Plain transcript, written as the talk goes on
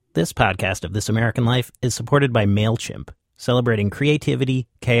This podcast of This American Life is supported by MailChimp, celebrating creativity,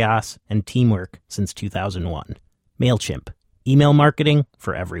 chaos, and teamwork since 2001. MailChimp, email marketing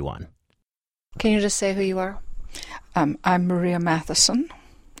for everyone. Can you just say who you are? I'm Maria Matheson,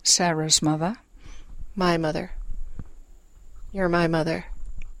 Sarah's mother. My mother. You're my mother.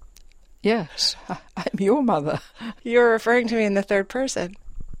 Yes, I'm your mother. You're referring to me in the third person.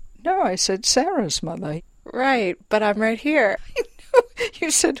 No, I said Sarah's mother. Right, but I'm right here.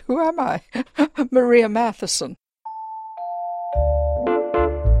 You said, who am I? Maria Matheson.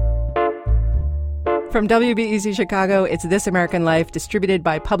 From WBEZ Chicago, it's This American Life, distributed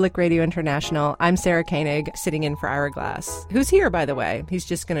by Public Radio International. I'm Sarah Koenig, sitting in for Ira Glass, who's here, by the way. He's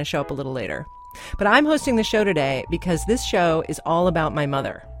just going to show up a little later. But I'm hosting the show today because this show is all about my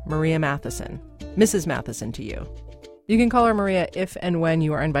mother, Maria Matheson. Mrs. Matheson to you. You can call her Maria if and when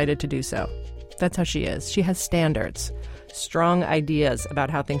you are invited to do so. That's how she is. She has standards, strong ideas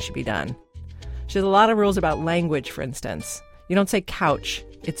about how things should be done. She has a lot of rules about language, for instance. You don't say couch,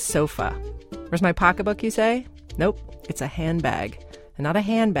 it's sofa. Where's my pocketbook, you say? Nope, it's a handbag. And not a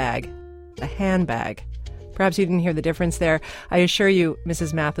handbag, a handbag. Perhaps you didn't hear the difference there. I assure you,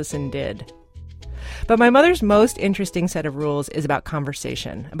 Mrs. Matheson did. But my mother's most interesting set of rules is about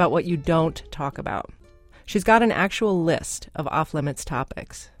conversation, about what you don't talk about. She's got an actual list of off-limits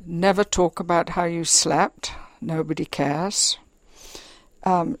topics. Never talk about how you slept. Nobody cares.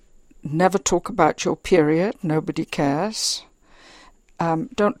 Never talk about your period. Nobody cares.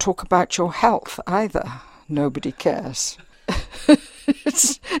 Don't talk about your health either. Nobody cares.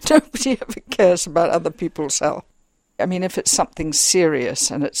 Nobody ever cares about other people's health. I mean, if it's something serious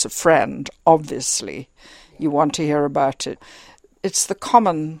and it's a friend, obviously you want to hear about it. It's the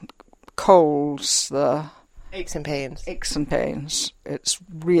common colds, the aches and pains. It's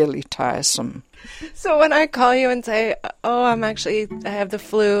really tiresome. So when I call you and say, oh, I have the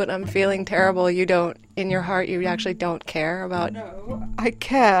flu and I'm feeling terrible, you don't, in your heart, you actually don't care about... No, I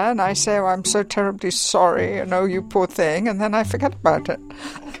care, and I say, oh, I'm so terribly sorry, you poor thing, and then I forget about it.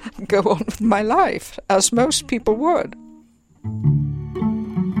 Go on with my life, as most people would.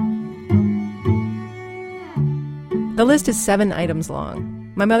 The list is 7 items long.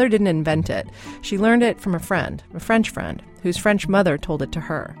 My mother didn't invent it. She learned it from a friend, a French friend, whose French mother told it to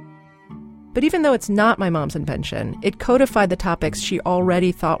her. But even though it's not my mom's invention, it codified the topics she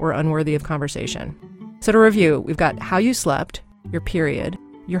already thought were unworthy of conversation. So to review, we've got how you slept, your period,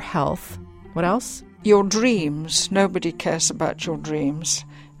 your health. What else? Your dreams. Nobody cares about your dreams.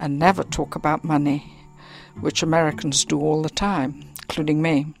 And never talk about money, which Americans do all the time, including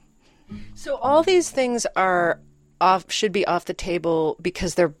me. So all these things should be off the table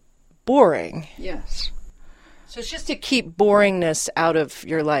because they're boring. Yes. So it's just to keep boringness out of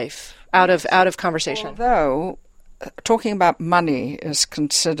your life, out of conversation. Although talking about money is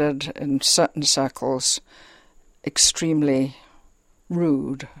considered in certain circles extremely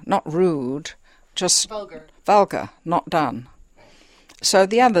rude. Not rude, just vulgar, not done. So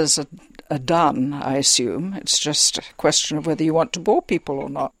the others are done, I assume. It's just a question of whether you want to bore people or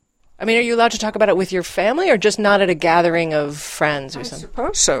not. I mean, are you allowed to talk about it with your family or just not at a gathering of friends or something? I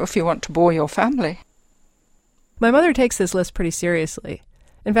suppose so, if you want to bore your family. My mother takes this list pretty seriously.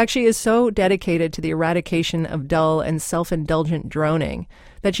 In fact, she is so dedicated to the eradication of dull and self-indulgent droning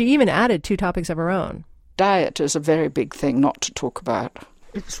that she even added 2 topics of her own. Diet is a very big thing not to talk about.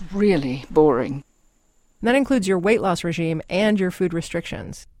 It's really boring. And that includes your weight loss regime and your food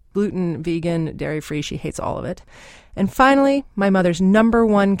restrictions. Gluten, vegan, dairy-free, she hates all of it. And finally, my mother's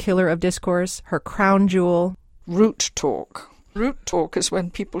 #1 killer of discourse, her crown jewel. Route talk. Route talk is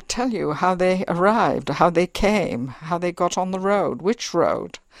when people tell you how they arrived, how they came, how they got on the road, which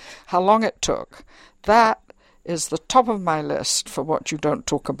road, how long it took. That is the top of my list for what you don't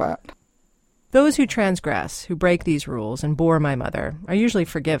talk about. Those who transgress, who break these rules and bore my mother, are usually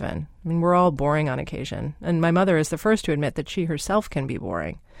forgiven. I mean, we're all boring on occasion, and my mother is the first to admit that she herself can be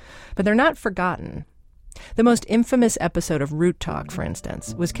boring. But they're not forgotten. The most infamous episode of Root Talk, for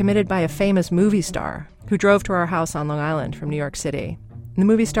instance, was committed by a famous movie star who drove to our house on Long Island from New York City. The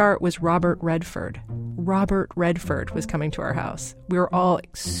movie star was Robert Redford. Robert Redford was coming to our house. We were all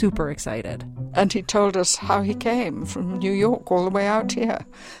super excited. And he told us how he came from New York all the way out here.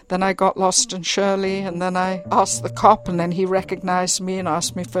 Then I got lost in Shirley, and then I asked the cop, and then he recognized me and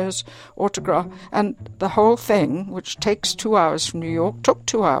asked me for his autograph. And the whole thing, which takes 2 hours from New York, took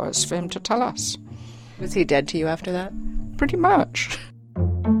 2 hours for him to tell us. Was he dead to you after that? Pretty much.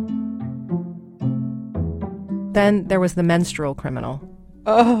 Then there was the menstrual criminal.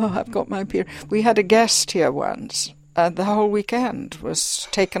 Oh, I've got my period. We had a guest here once, and the whole weekend was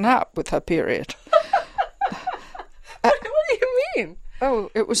taken up with her period. What do you mean?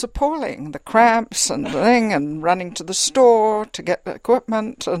 Oh, it was appalling. The cramps and the thing, and running to the store to get the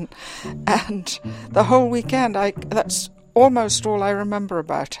equipment, and the whole weekend. That's almost all I remember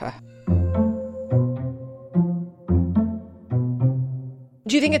about her.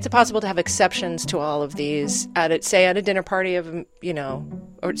 Do you think it's possible to have exceptions to all of these at a dinner party of,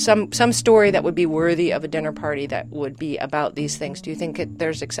 or some story that would be worthy of a dinner party that would be about these things? Do you think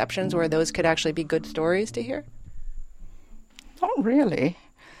there's exceptions where those could actually be good stories to hear? Not really.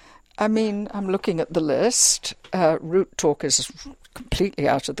 I mean, I'm looking at the list. Root talk is completely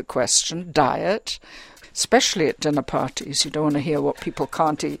out of the question. Diet, especially at dinner parties. You don't want to hear what people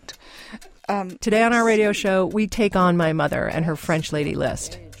can't eat. Today on our radio show, we take on my mother and her French lady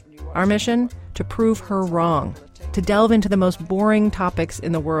list. Our mission? To prove her wrong. To delve into the most boring topics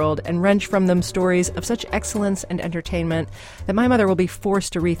in the world and wrench from them stories of such excellence and entertainment that my mother will be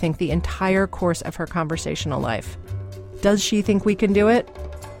forced to rethink the entire course of her conversational life. Does she think we can do it?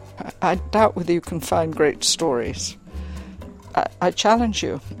 I doubt whether you can find great stories. I challenge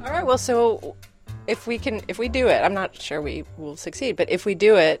you. All right, well, so if we do it, I'm not sure we will succeed, but if we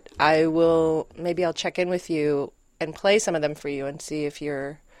do it, maybe I'll check in with you and play some of them for you and see if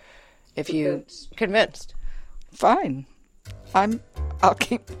you're convinced. Fine. I'll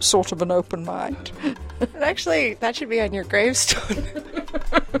keep sort of an open mind. Actually, that should be on your gravestone.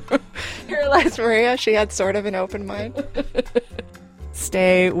 Here lies Maria. She had sort of an open mind.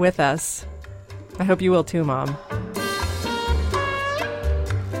 Stay with us. I hope you will too, Mom.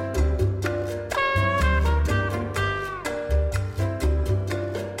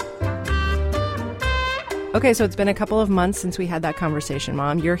 Okay, so it's been a couple of months since we had that conversation,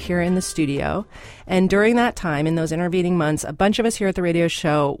 Mom. You're here in the studio. And during that time, in those intervening months, a bunch of us here at the radio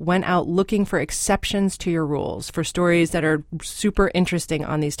show went out looking for exceptions to your rules, for stories that are super interesting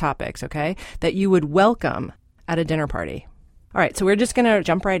on these topics, okay, that you would welcome at a dinner party. All right, so we're just going to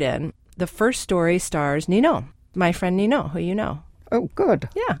jump right in. The first story stars Ninon, my friend Ninon, who you know. Oh, good.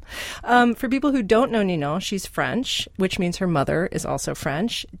 Yeah. For people who don't know Ninon, she's French, which means her mother is also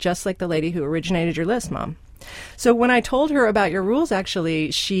French, just like the lady who originated your list, Mom. So when I told her about your rules, actually,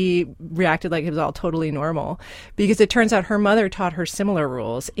 she reacted like it was all totally normal, because it turns out her mother taught her similar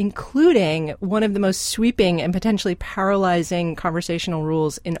rules, including one of the most sweeping and potentially paralyzing conversational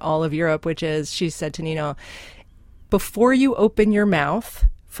rules in all of Europe, which is, she said to Ninon, before you open your mouth,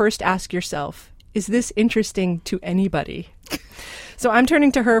 first ask yourself, is this interesting to anybody? So I'm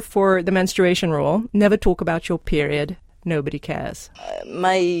turning to her for the menstruation rule. Never talk about your period. Nobody cares.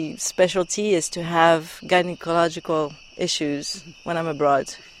 My specialty is to have gynecological issues when I'm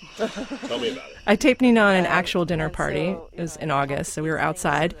abroad. Tell me about it. I taped Ninon an actual dinner party. It was in August, so we were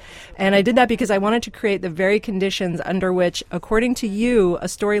outside. And I did that because I wanted to create the very conditions under which, according to you, a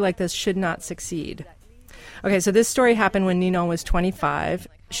story like this should not succeed. Okay, so this story happened when Ninon was 25.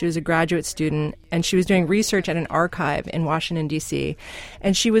 She was a graduate student, and she was doing research at an archive in Washington, D.C.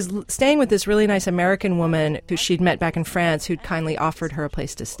 And she was staying with this really nice American woman who she'd met back in France, who'd kindly offered her a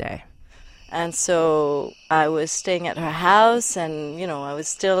place to stay. And so I was staying at her house, and, I was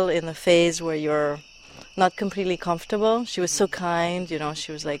still in the phase where you're not completely comfortable. She was so kind,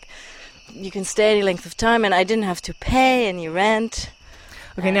 she was like, you can stay any length of time, and I didn't have to pay any rent.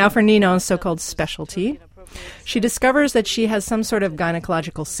 Okay, now for Ninon's so-called specialty. She discovers that she has some sort of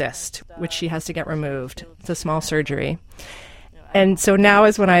gynecological cyst, which she has to get removed. It's a small surgery. And so now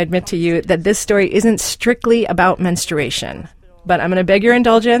is when I admit to you that this story isn't strictly about menstruation. But I'm going to beg your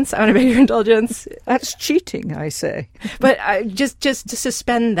indulgence. That's cheating, I say. But just to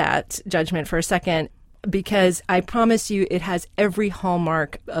suspend that judgment for a second, because I promise you it has every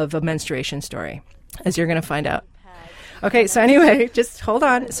hallmark of a menstruation story, as you're going to find out. Okay, so anyway, just hold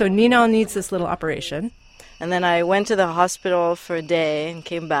on. So Ninon needs this little operation. And then I went to the hospital for a day and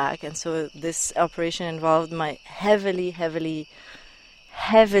came back. And so this operation involved my heavily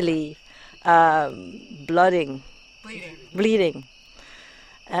bleeding.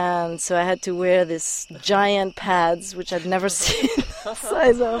 And so I had to wear this giant pads, which I'd never seen the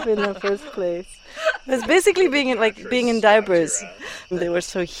size of in the first place. It was basically being in diapers. They were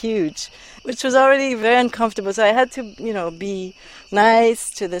so huge, which was already very uncomfortable. So I had to, be nice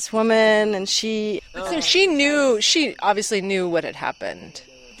to this woman, and she obviously knew what had happened.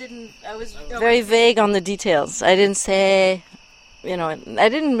 I was very vague on the details. I didn't say, I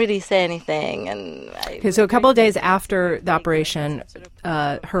didn't really say anything. Okay, so a couple of days after the operation,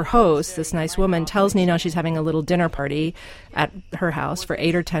 her host, this nice woman, tells Ninon she's having a little dinner party at her house for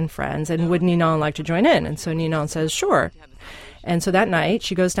 8 or 10 friends, and would Ninon like to join in? And so Ninon says, sure. And so that night,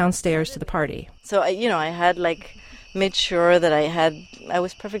 she goes downstairs to the party. So, I had, made sure that I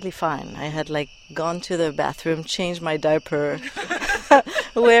was perfectly fine. I had, gone to the bathroom, changed my diaper.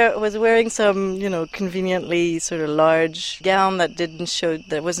 was wearing some, conveniently sort of large gown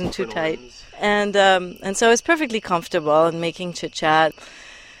that wasn't too tight. And so I was perfectly comfortable and making chit-chat.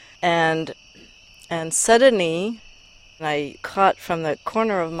 And suddenly I caught from the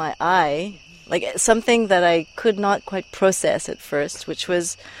corner of my eye, like something that I could not quite process at first, which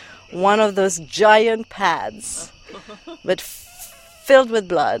was one of those giant pads, but filled with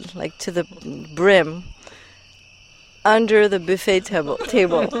blood, like to the brim, under the buffet table,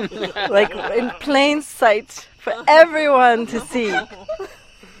 like in plain sight for everyone to see.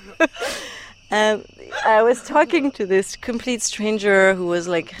 And I was talking to this complete stranger who was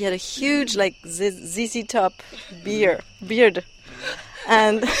like, he had a huge like ZZ Top beard,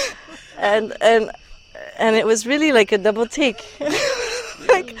 and it was really like a double take.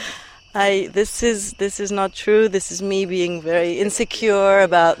 Like, this is not true. This is me being very insecure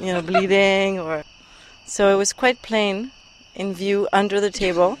about bleeding, or so it was quite plain in view under the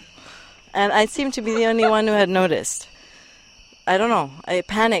table, and I seemed to be the only one who had noticed. I don't know. I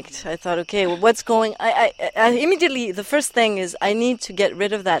panicked. I thought, okay, well, what's going? I immediately, the first thing is I need to get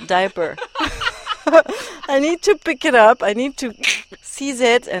rid of that diaper. I need to pick it up. I need to seize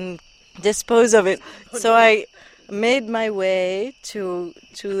it and dispose of it. So I made my way to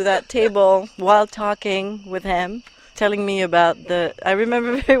that table while talking with him, telling me about I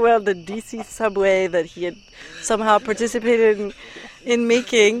remember very well the DC subway that he had somehow participated in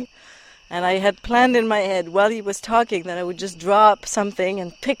making. And I had planned in my head while he was talking that I would just drop something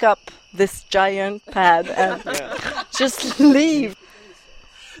and pick up this giant pad and just leave.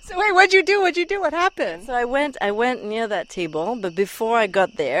 So wait, what'd you do? What happened? So I went near that table, but before I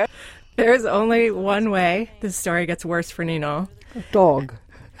got there, there's only one way this story gets worse for Nino. A dog.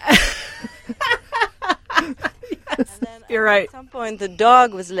 Yes, you're right. At some point, the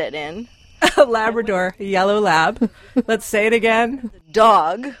dog was let in. A Labrador, a yellow lab. Let's say it again. The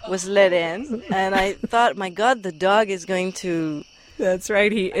dog was let in, and I thought, my God, the dog is going to... That's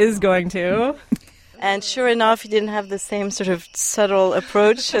right, he is going to. And sure enough, he didn't have the same sort of subtle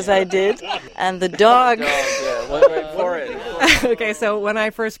approach as I did. And the dog... Okay, so when I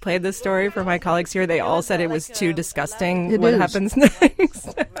first played this story for my colleagues here, they all said it was too disgusting. What happens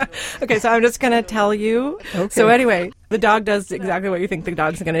next? Okay, so I'm just going to tell you. Okay. So anyway, the dog does exactly what you think the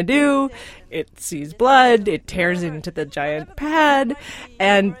dog's going to do. It sees blood, it tears into the giant pad,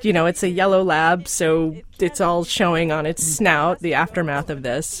 and, it's a yellow lab, so it's all showing on its snout, the aftermath of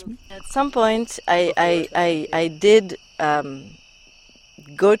this. At some point, I did...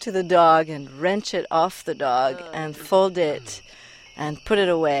 go to the dog and wrench it off the dog and fold it and put it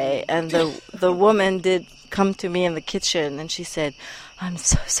away. And the woman did come to me in the kitchen and she said, "I'm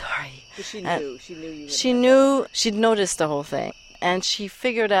so sorry." She knew. She'd noticed the whole thing. And she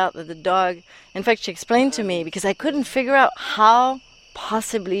figured out that the dog, in fact, she explained to me, because I couldn't figure out how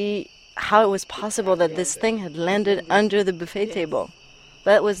it was possible that this thing had landed under the buffet table.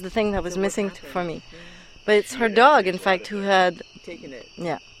 That was the thing that was missing for me. But it's her dog, in fact, who had taken it.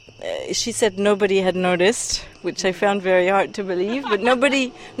 Yeah. She said nobody had noticed, which I found very hard to believe, but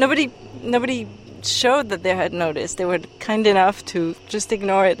nobody showed that they had noticed. They were kind enough to just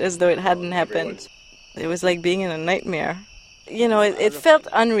ignore it as though it hadn't happened. It was like being in a nightmare. It felt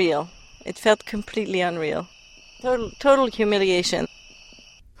unreal. It felt completely unreal. Total humiliation.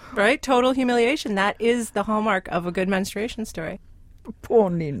 Right? Total humiliation. That is the hallmark of a good menstruation story. Poor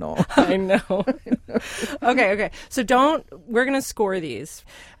Nino. I know. Okay. So we're going to score these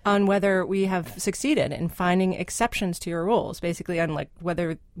on whether we have succeeded in finding exceptions to your rules, basically on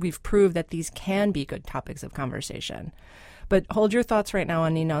whether we've proved that these can be good topics of conversation. But hold your thoughts right now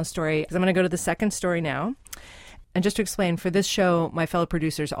on Nino's story, because I'm going to go to the second story now. And just to explain, for this show, my fellow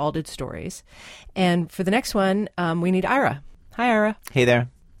producers all did stories. And for the next one, we need Ira. Hi, Ira. Hey there.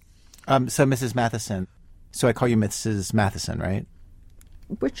 So Mrs. Matheson. So I call you Mrs. Matheson, right?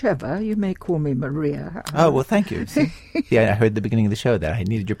 Whichever. You may call me Maria. Oh, well, thank you. See? Yeah, I heard at the beginning of the show that I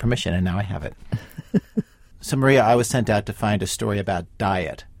needed your permission, and now I have it. So, Maria, I was sent out to find a story about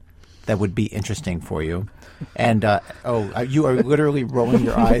diet that would be interesting for you. And, you are literally rolling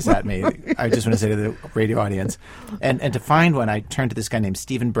your eyes at me. I just want to say to the radio audience. And to find one, I turned to this guy named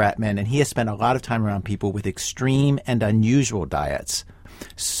Stephen Bratman, and he has spent a lot of time around people with extreme and unusual diets.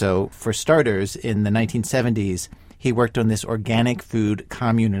 So, for starters, in the 1970s, he worked on this organic food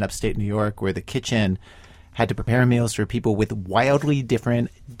commune in upstate New York where the kitchen had to prepare meals for people with wildly different,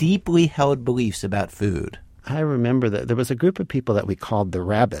 deeply held beliefs about food. I remember that there was a group of people that we called the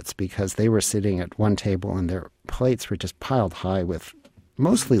rabbits because they were sitting at one table and their plates were just piled high with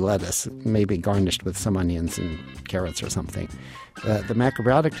mostly lettuce, maybe garnished with some onions and carrots or something. The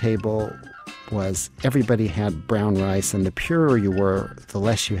macrobiotic table was everybody had brown rice, and the purer you were, the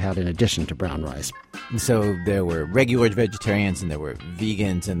less you had in addition to brown rice. So there were regular vegetarians, and there were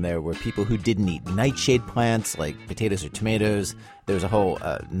vegans, and there were people who didn't eat nightshade plants like potatoes or tomatoes. There was a whole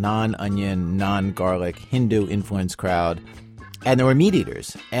non-onion, non-garlic, Hindu-influenced crowd. And there were meat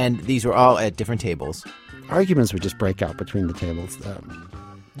eaters, and these were all at different tables. Arguments would just break out between the tables.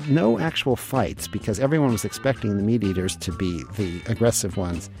 No actual fights, because everyone was expecting the meat eaters to be the aggressive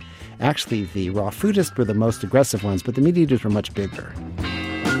ones. Actually, the raw foodists were the most aggressive ones, but the meat eaters were much bigger.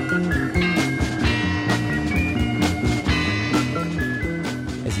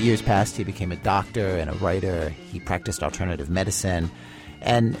 As years passed, he became a doctor and a writer. He practiced alternative medicine.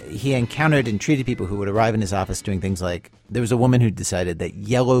 And he encountered and treated people who would arrive in his office doing things like, there was a woman who decided that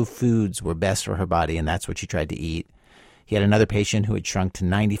yellow foods were best for her body, and that's what she tried to eat. He had another patient who had shrunk to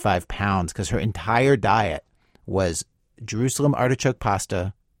 95 pounds because her entire diet was Jerusalem artichoke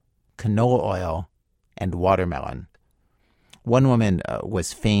pasta, canola oil, and watermelon. One woman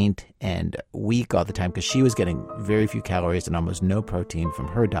was faint and weak all the time because she was getting very few calories and almost no protein from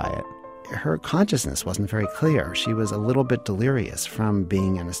her diet. Her consciousness wasn't very clear. She was a little bit delirious from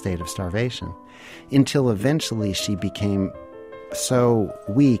being in a state of starvation, until eventually she became so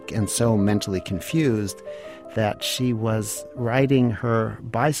weak and so mentally confused that she was riding her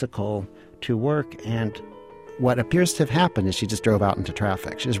bicycle to work, and what appears to have happened is she just drove out into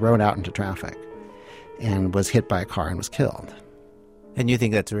traffic. She just rode out into traffic and was hit by a car and was killed. And you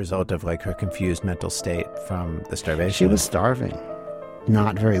think that's a result of like her confused mental state from the starvation? She was starving,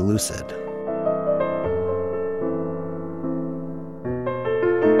 not very lucid.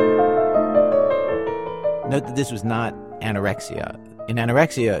 Note that this was not anorexia. In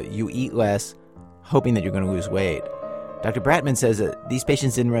anorexia, you eat less, hoping that you're going to lose weight. Dr. Bratman says that these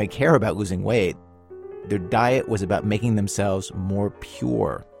patients didn't really care about losing weight. Their diet was about making themselves more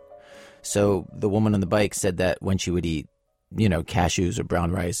pure. So the woman on the bike said that when she would eat, cashews or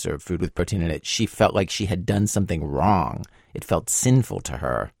brown rice or food with protein in it, she felt like she had done something wrong. It felt sinful to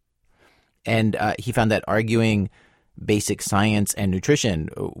her. And he found that arguing basic science and nutrition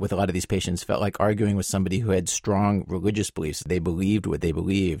with a lot of these patients felt like arguing with somebody who had strong religious beliefs. They believed what they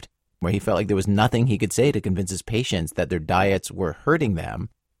believed, where he felt like there was nothing he could say to convince his patients that their diets were hurting them.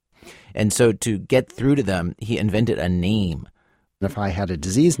 And so to get through to them, he invented a name. If I had a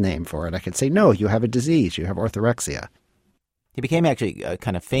disease name for it, I could say, no, you have a disease, you have orthorexia. He became actually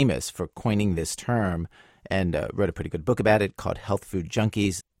kind of famous for coining this term and wrote a pretty good book about it called Health Food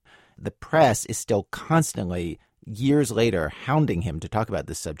Junkies. The press is still constantly, years later, hounding him to talk about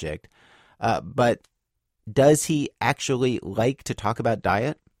this subject. But does he actually like to talk about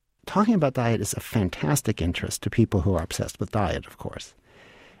diet? Talking about diet is a fantastic interest to people who are obsessed with diet, of course.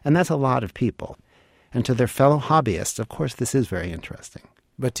 And that's a lot of people. And to their fellow hobbyists, of course, this is very interesting.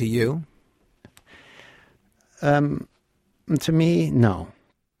 But to you? To me, no.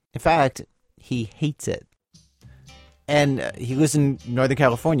 In fact, he hates it. And he lives in Northern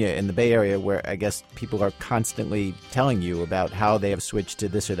California, in the Bay Area, where I guess people are constantly telling you about how they have switched to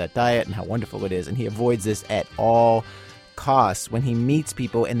this or that diet and how wonderful it is. And he avoids this at all costs. When he meets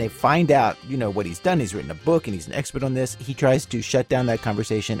people and they find out, what he's done, he's written a book and he's an expert on this, he tries to shut down that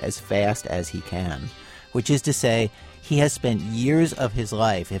conversation as fast as he can. Which is to say, he has spent years of his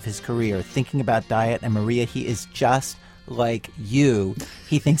life, of his career, thinking about diet. And Maria, he is just like you.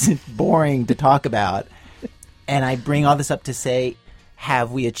 He thinks it's boring to talk about. And I bring all this up to say,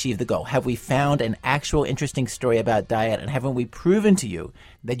 have we achieved the goal? Have we found an actual interesting story about diet? And haven't we proven to you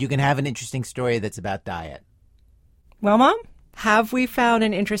that you can have an interesting story that's about diet? Well, Mom, have we found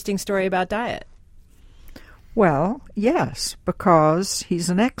an interesting story about diet? Well, yes, because he's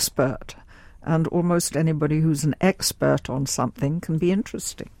an expert. And almost anybody who's an expert on something can be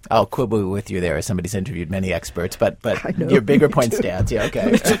interesting. I'll quibble with you there. Somebody's interviewed many experts, but your bigger point stands. Yeah,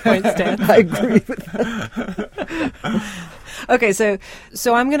 okay. Point stands. I agree with that. Okay, so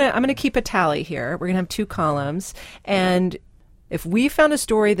I'm gonna keep a tally here. We're gonna have two columns, and if we found a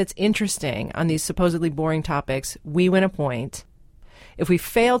story that's interesting on these supposedly boring topics, we win a point. If we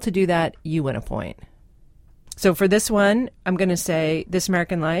fail to do that, you win a point. So for this one, I'm going to say This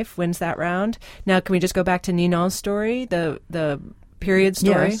American Life wins that round. Now, can we just go back to Ninon's story, the period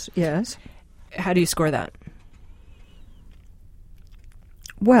story? Yes. How do you score that?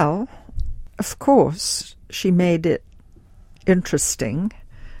 Well, of course, she made it interesting.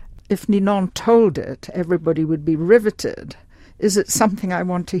 If Ninon told it, everybody would be riveted. Is it something I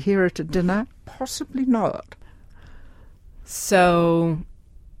want to hear at a dinner? Possibly not. So,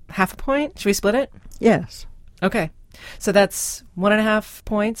 half a point? Should we split it? Yes. Okay. So that's 1.5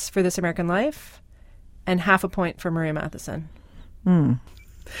 points for This American Life and 0.5 point for Maria Matheson. All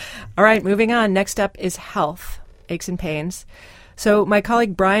right, moving on. Next up is health, aches and pains. So my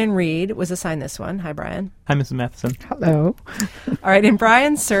colleague Brian Reed was assigned this one. Hi, Brian. Hi, Mrs. Matheson. Hello. All right, in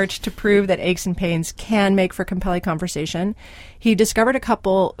Brian's search to prove that aches and pains can make for compelling conversation, he discovered a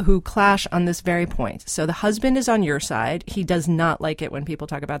couple who clash on this very point. So the husband is on your side. He does not like it when people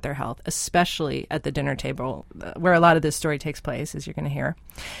talk about their health, especially at the dinner table, where a lot of this story takes place, as you're going to hear.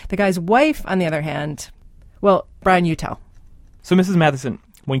 The guy's wife, on the other hand, well, Brian, you tell. So, Mrs. Matheson,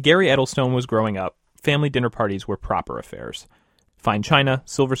 when Gary Edelstone was growing up, family dinner parties were proper affairs. Fine china,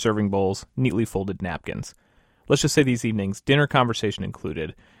 silver serving bowls, neatly folded napkins. Let's just say these evenings, dinner conversation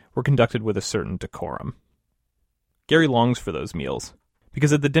included, were conducted with a certain decorum. Gary longs for those meals,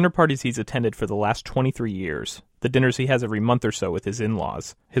 because at the dinner parties he's attended for the last 23 years, the dinners he has every month or so with his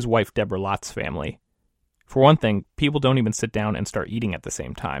in-laws, his wife Deborah Lott's family. For one thing, people don't even sit down and start eating at the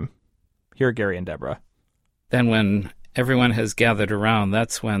same time. Here are Gary and Deborah. Then when everyone has gathered around,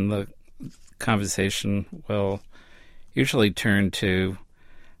 that's when the conversation will usually turn to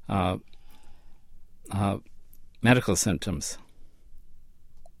medical symptoms.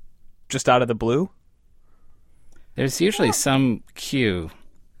 Just out of the blue? There's usually some cue.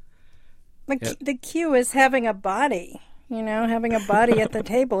 The cue is having a body. You know, having a body at the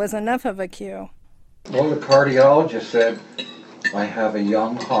table is enough of a cue. Well, the cardiologist said I have a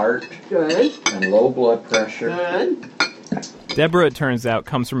young heart. Good. And low blood pressure. Good. Deborah, it turns out,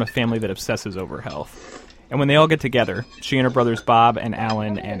 comes from a family that obsesses over health. And when they all get together, she and her brothers Bob and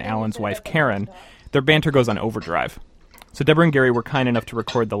Alan's wife Karen, their banter goes on overdrive. So Deborah and Gary were kind enough to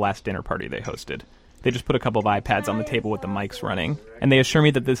record the last dinner party they hosted. They just put a couple of iPads on the table with the mics running, and they assure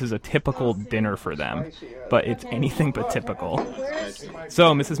me that this is a typical dinner for them, but it's anything but typical.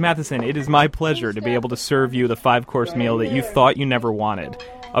 So, Mrs. Matheson, it is my pleasure to be able to serve you the 5-course meal that you thought you never wanted.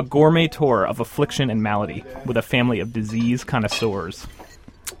 A gourmet tour of affliction and malady with a family of disease connoisseurs.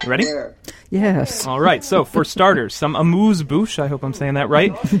 You ready? Yes. All right, so for starters, some amuse-bouche, I hope I'm saying that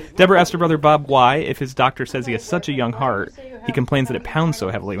right. Deborah asked her brother Bob why, if his doctor says he has such a young heart, he complains that it pounds so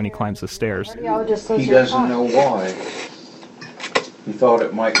heavily when he climbs the stairs. He doesn't know why. He thought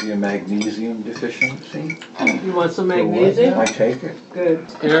it might be a magnesium deficiency. You want some magnesium? I take it. Good.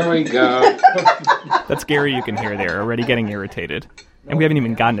 Here we go. That's Gary you can hear there, already getting irritated. And we haven't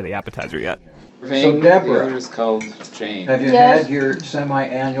even gotten to the appetizer yet. So, Deborah, is called Jane. have you had your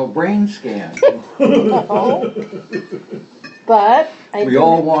semi-annual brain scan? No. But we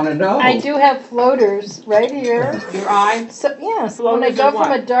all want to know. I do have floaters right here. Your eye? So, yes, when I go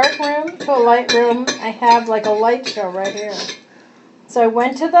from a dark room to a light room, I have like a light show right here. So I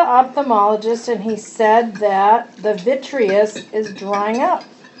went to the ophthalmologist and he said that the vitreous is drying up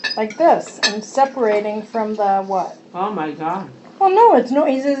like this and separating from the what? Oh my God. Well, no, it's no.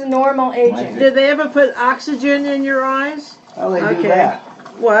 He says normal aging. Did they ever put oxygen in your eyes? How do they do that?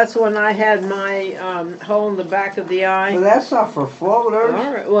 Well, that's when I had my hole in the back of the eye. Well, that's not for floaters.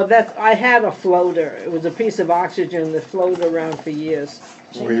 All right. Well, I had a floater. It was a piece of oxygen that floated around for years.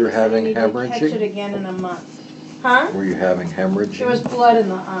 Were you having Catch it hemorrhaging? again in a month. Huh? Were you having hemorrhaging? There was blood in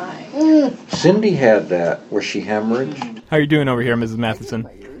the eye. Cindy had that. Was she hemorrhaged? How are you doing over here, Mrs. Matheson?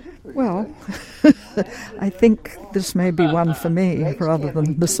 Well, I think this may be one for me rather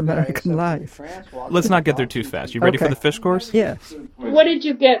than This American Life. Let's not get there too fast. You ready for the fish course? Yes. What did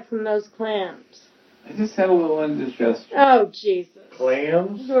you get from those clams? I just had a little indigestion. Oh, Jesus.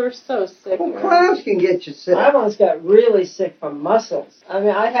 Clams? You're so sick. Well, clams can get you sick. I once got really sick from mussels. I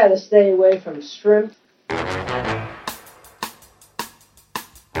mean, I had to stay away from shrimp.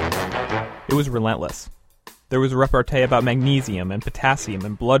 It was relentless. There was a repartee about magnesium and potassium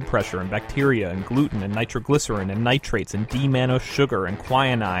and blood pressure and bacteria and gluten and nitroglycerin and nitrates and D-mannose sugar and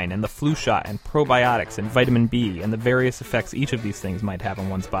quinine and the flu shot and probiotics and vitamin B and the various effects each of these things might have on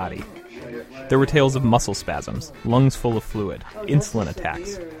one's body. There were tales of muscle spasms, lungs full of fluid, insulin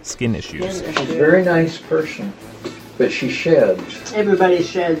attacks, skin issues. She's a very nice person, but she sheds. Everybody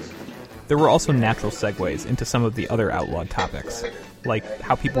sheds. There were also natural segues into some of the other outlawed topics, like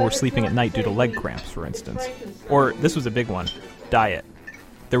how people were sleeping at night due to leg cramps, for instance. Or, this was a big one, diet.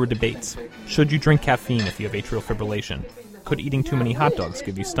 There were debates. Should you drink caffeine if you have atrial fibrillation? Could eating too many hot dogs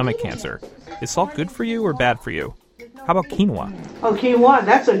give you stomach cancer? Is salt good for you or bad for you? How about quinoa? Oh, quinoa,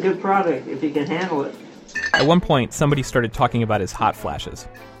 that's a good product if you can handle it. At one point, somebody started talking about his hot flashes.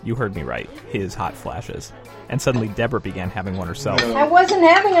 You heard me right, his hot flashes. And suddenly Deborah began having one herself. I wasn't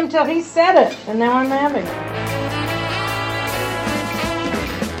having them till he said it, and now I'm having them.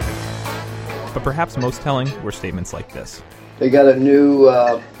 But perhaps most telling were statements like this. They got a new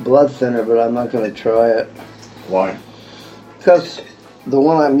blood thinner, but I'm not going to try it. Why? Because the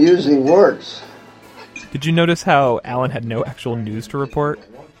one I'm using works. Did you notice how Alan had no actual news to report?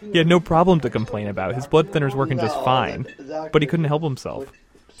 He had no problem to complain about. His blood thinner's working just fine, but he couldn't help himself.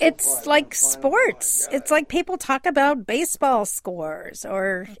 It's like sports. It's like people talk about baseball scores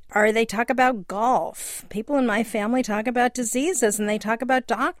or they talk about golf. People in my family talk about diseases and they talk about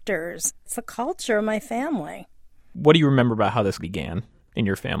doctors. It's the culture of my family. What do you remember about how this began in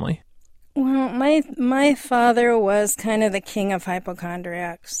your family? Well, my father was kind of the king of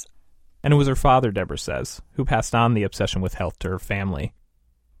hypochondriacs. And it was her father, Deborah says, who passed on the obsession with health to her family.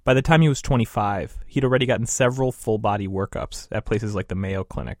 By the time he was 25, he'd already gotten several full-body workups at places like the Mayo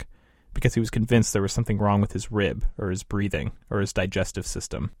Clinic because he was convinced there was something wrong with his rib or his breathing or his digestive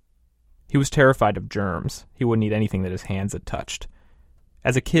system. He was terrified of germs. He wouldn't eat anything that his hands had touched.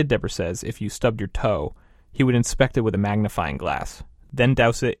 As a kid, Deborah says, if you stubbed your toe, he would inspect it with a magnifying glass, then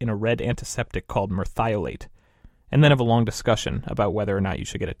douse it in a red antiseptic called merthiolate, and then have a long discussion about whether or not you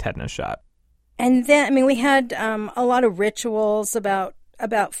should get a tetanus shot. And then, we had a lot of rituals about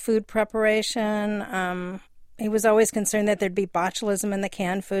food preparation. He was always concerned that there'd be botulism in the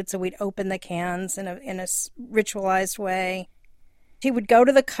canned food, so we'd open the cans in a ritualized way. He would go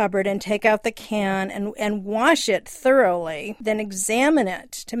to the cupboard and take out the can and wash it thoroughly, then examine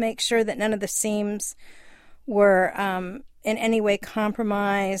it to make sure that none of the seams were in any way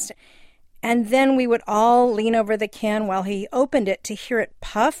compromised. And then we would all lean over the can while he opened it to hear it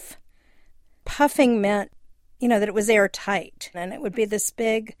puff. Puffing meant that it was airtight. And it would be this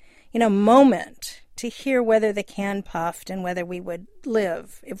big, moment to hear whether the can puffed and whether we would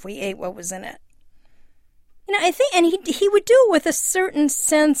live if we ate what was in it. I think, and he would do it with a certain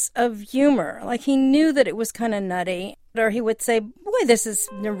sense of humor. Like he knew that it was kind of nutty. Or he would say, boy, this is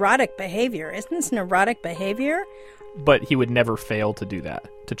neurotic behavior. Isn't this neurotic behavior? But he would never fail to do that,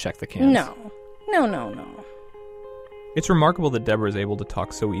 to check the cans. No. It's remarkable that Deborah is able to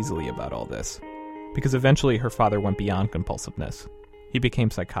talk so easily about all this. Because eventually her father went beyond compulsiveness. He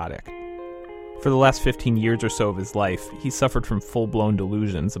became psychotic. For the last 15 years or so of his life, he suffered from full-blown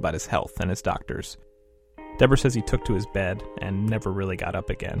delusions about his health and his doctors. Deborah says he took to his bed and never really got up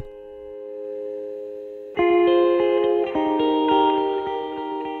again.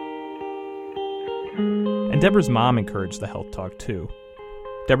 And Deborah's mom encouraged the health talk, too.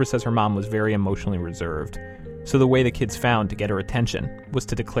 Deborah says her mom was very emotionally reserved, so the way the kids found to get her attention was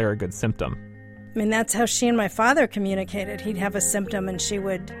to declare a good symptom. That's how she and my father communicated. He'd have a symptom and she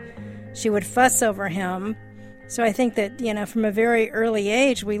would fuss over him. So I think that, from a very early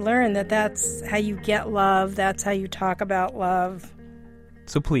age, we learn that that's how you get love, that's how you talk about love.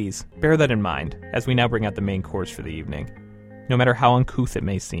 So please, bear that in mind as we now bring out the main course for the evening. No matter how uncouth it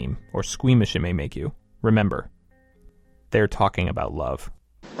may seem or squeamish it may make you, remember, they're talking about love.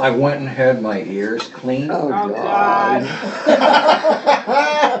 I went and had my ears cleaned. Oh, God.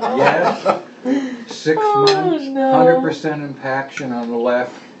 Yes. 6 months, 100% impaction on the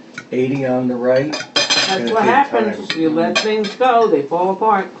left, 80 on the right. That's what happens. You let things go, they fall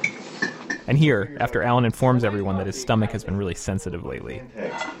apart. And here, after Alan informs everyone that his stomach has been really sensitive lately.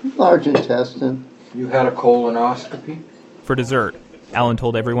 Large intestine. You had a colonoscopy? For dessert, Alan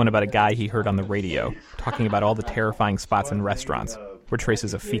told everyone about a guy he heard on the radio talking about all the terrifying spots in restaurants where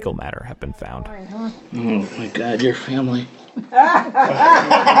traces of fecal matter have been found. Oh my God, your family.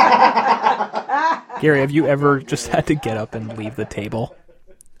 Gary, have you ever just had to get up and leave the table?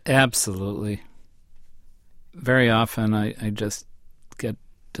 Absolutely. Very often I just get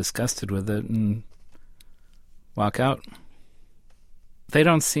disgusted with it and walk out. They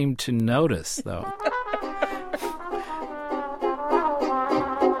don't seem to notice, though.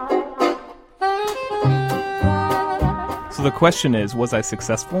 So the question is, was I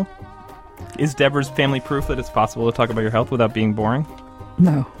successful? Is Deborah's family proof that it's possible to talk about your health without being boring?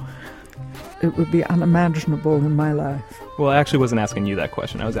 No. It would be unimaginable in my life. Well, I actually wasn't asking you that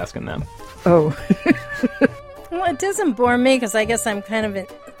question. I was asking them. Oh. Well, it doesn't bore me because I guess I'm kind of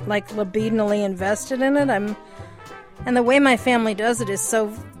libidinally invested in it. And the way my family does it is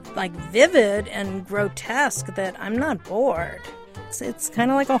so vivid and grotesque that I'm not bored. It's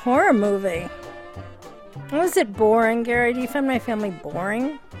kind of like a horror movie. Was it boring, Gary? Do you find my family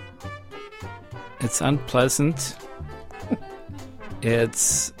boring? It's unpleasant.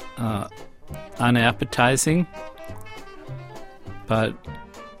 It's unappetizing. But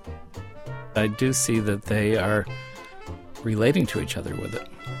I do see that they are relating to each other with it.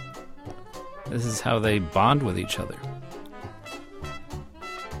 This is how they bond with each other.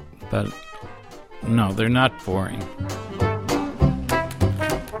 But no, they're not boring.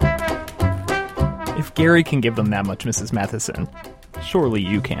 If Gary can give them that much, Mrs. Matheson, surely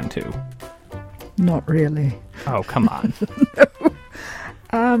you can too. Not really. Oh, come on.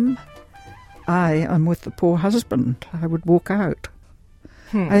 I am with the poor husband. I would walk out.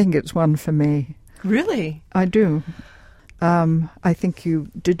 I think it's one for me. Really? I do. I think you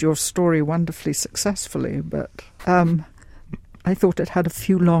did your story wonderfully successfully, but I thought it had a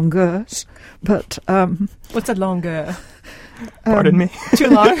few longers. But what's a longer? Pardon me? Too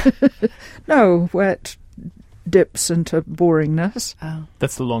long? No, where it dips into boringness. Oh.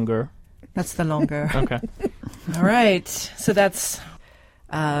 That's the longer. That's the longer. Okay. All right. So that's...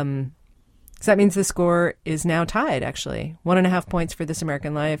 So that means the score is now tied, actually. 1.5 points for This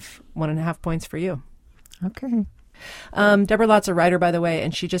American Life, 1.5 points for you. Okay. Deborah Lott's a writer, by the way,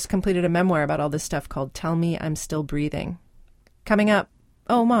 and she just completed a memoir about all this stuff called Tell Me I'm Still Breathing. Coming up.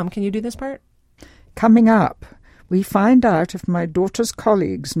 Oh, Mom, can you do this part? Coming up, we find out if my daughter's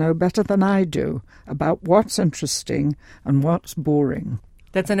colleagues know better than I do about what's interesting and what's boring.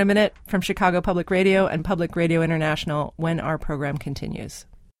 That's in a minute from Chicago Public Radio and Public Radio International when our program continues.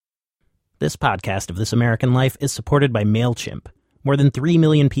 This podcast of This American Life is supported by MailChimp. More than 3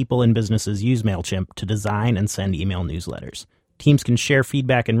 million people and businesses use MailChimp to design and send email newsletters. Teams can share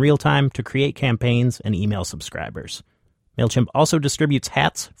feedback in real time to create campaigns and email subscribers. MailChimp also distributes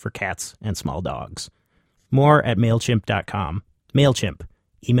hats for cats and small dogs. More at MailChimp.com. MailChimp.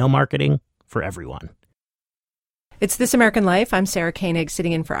 Email marketing for everyone. It's This American Life. I'm Sarah Koenig,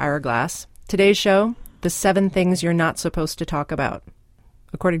 sitting in for Ira Glass. Today's show, the 7 things you're not supposed to talk about.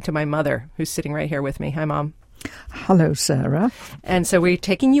 According to my mother, who's sitting right here with me. Hi, Mom. Hello, Sarah. And so we're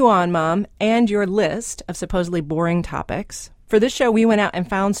taking you on, Mom, and your list of supposedly boring topics. For this show, we went out and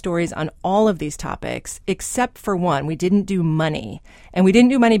found stories on all of these topics, except for one. We didn't do money. And we didn't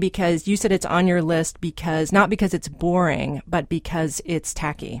do money because you said it's on your list because, not because it's boring, but because it's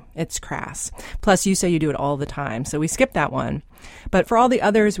tacky. It's crass. Plus, you say you do it all the time. So we skipped that one. But for all the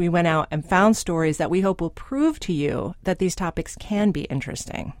others, we went out and found stories that we hope will prove to you that these topics can be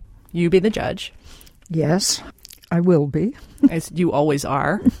interesting. You be the judge. Yes, I will be. As you always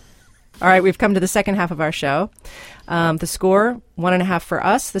are. All right, we've come to the second half of our show. The score, 1.5 for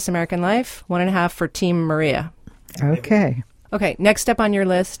us, This American Life, 1.5 for Team Maria. Okay. Okay, next up on your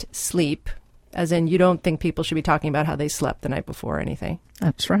list, sleep. As in, you don't think people should be talking about how they slept the night before or anything.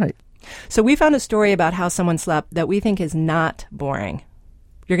 That's right. So we found a story about how someone slept that we think is not boring.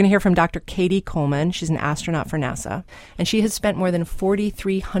 You're going to hear from Dr. Katie Coleman. She's an astronaut for NASA, and she has spent more than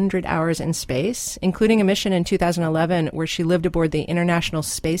 4,300 hours in space, including a mission in 2011 where she lived aboard the International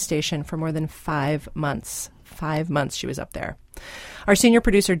Space Station for more than 5 months. 5 months she was up there. Our senior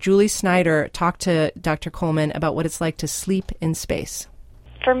producer, Julie Snyder, talked to Dr. Coleman about what it's like to sleep in space.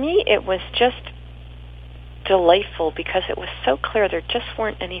 For me, it was just delightful because it was so clear there just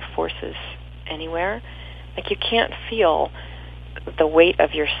weren't any forces anywhere. Like, you can't feel the weight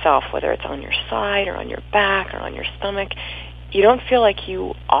of yourself, whether it's on your side or on your back or on your stomach. You don't feel like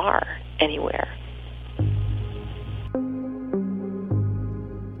you are anywhere.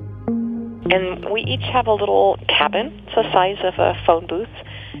 And we each have a little cabin. It's the size of a phone booth.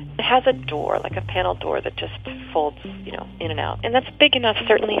 It has a door, like a panel door that just folds, in and out. And that's big enough,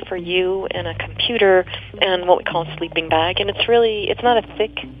 certainly, for you and a computer and what we call a sleeping bag. And it's not a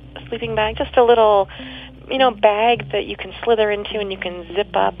thick sleeping bag, just a little, bag that you can slither into and you can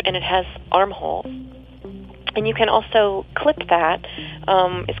zip up, and it has armholes. And you can also clip that.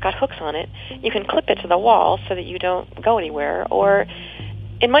 It's got hooks on it. You can clip it to the wall so that you don't go anywhere. Or,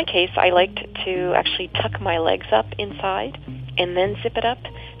 in my case, I liked to actually tuck my legs up inside and then zip it up.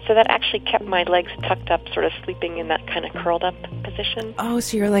 So that actually kept my legs tucked up, sort of sleeping in that kind of curled up position. Oh,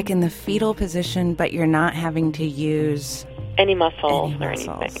 so you're like in the fetal position, but you're not having to use any muscles or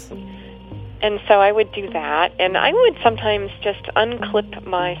anything. And so I would do that, and I would sometimes just unclip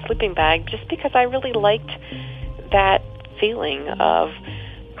my sleeping bag just because I really liked that feeling of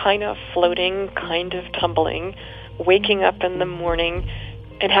kind of floating, kind of tumbling, waking up in the morning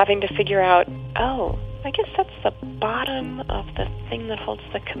and having to figure out, I guess that's the bottom of the thing that holds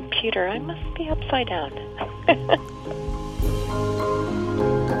the computer. I must be upside down.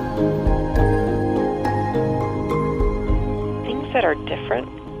 Things that are different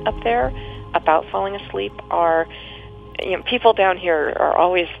up there about falling asleep are, people down here are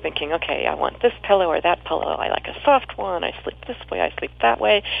always thinking, okay, I want this pillow or that pillow. I like a soft one. I sleep this way. I sleep that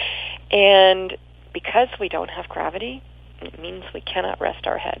way. And because we don't have gravity, it means we cannot rest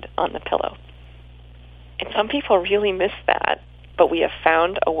our head on the pillow. And some people really miss that, but we have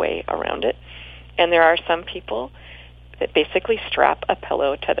found a way around it. And there are some people that basically strap a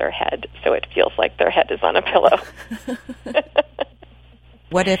pillow to their head so it feels like their head is on a pillow.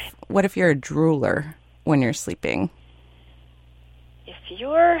 What if you're a drooler when you're sleeping? If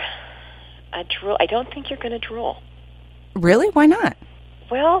you're I don't think you're going to drool. Really? Why not?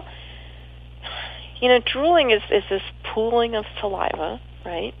 Well, drooling is this pooling of saliva,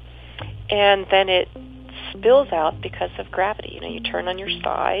 right? And then it spills out because of gravity. You turn on your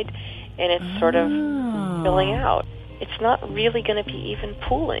side, and it's sort of spilling out. It's not really going to be even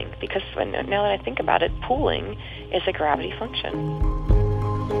pooling, because now that I think about it, pooling is a gravity function.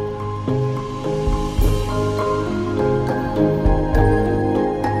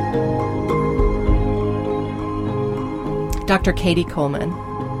 Dr. Katie Coleman.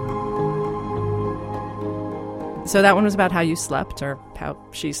 So that one was about how you slept, or how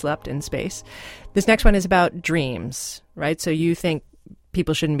she slept in space. This next one is about dreams, right? So you think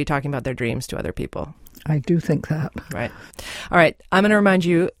people shouldn't be talking about their dreams to other people. I do think that. Right. All right. I'm going to remind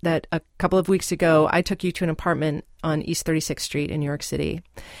you that a couple of weeks ago, I took you to an apartment on East 36th Street in New York City.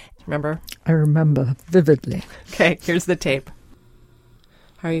 Remember? I remember vividly. Okay, here's the tape.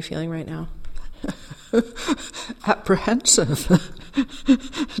 How are you feeling right now? Apprehensive,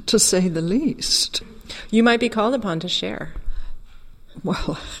 to say the least. You might be called upon to share.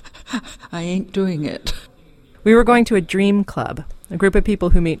 Well, I ain't doing it. We were going to a dream club, a group of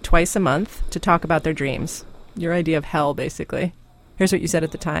people who meet twice a month to talk about their dreams. Your idea of hell, basically. Here's what you said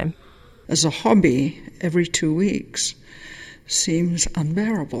at the time. As a hobby, every 2 weeks seems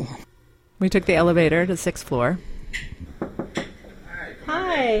unbearable. We took the elevator to the 6th floor.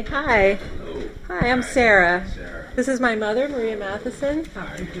 Hi, I'm Sarah. This is my mother, Maria Matheson. How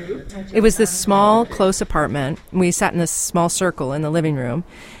do you do? It was this small, close apartment. We sat in this small circle in the living room,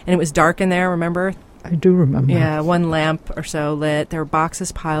 and it was dark in there, remember? I do remember. Yeah, one lamp or so lit. There were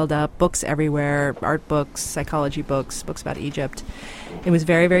boxes piled up, books everywhere, art books, psychology books, books about Egypt. It was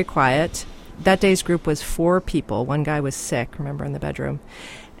very, very quiet. That day's group was 4 people. One guy was sick, remember, in the bedroom.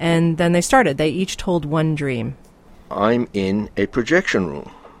 And then they started. They each told one dream. I'm in a projection room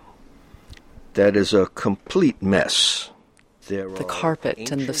that is a complete mess. The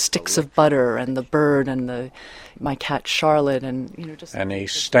carpet and the sticks of butter and the bird and my cat Charlotte and just. And he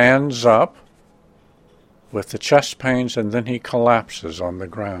stands up with the chest pains, and then he collapses on the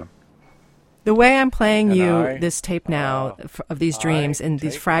ground. The way I'm playing this tape now of these dreams and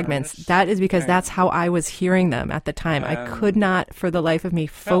these fragments, that is because that's how I was hearing them at the time. I could not, for the life of me,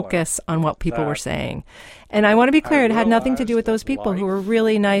 focus on what people were saying. And I want to be clear, it had nothing to do with those people who were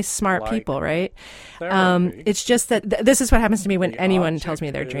really nice, smart people, right? It's just that this is what happens to me when anyone tells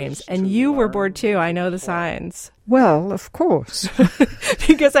me their dreams. And you were bored too. I know the signs. Well, of course.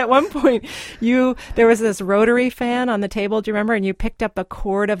 Because at one point, there was this rotary fan on the table, do you remember? And you picked up a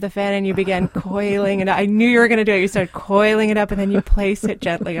cord of the fan and you began coiling it up. I knew you were going to do it. You started coiling it up and then you place it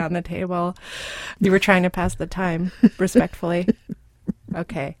gently on the table. You were trying to pass the time respectfully.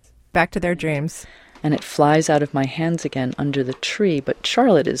 Okay, back to their dreams. And it flies out of my hands again under the tree, but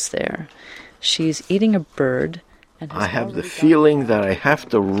Charlotte is there. She's eating a bird. And I have the feeling that I have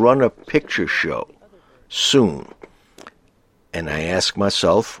to run a picture show soon. And I ask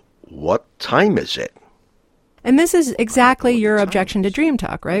myself, what time is it? And this is exactly your objection to dream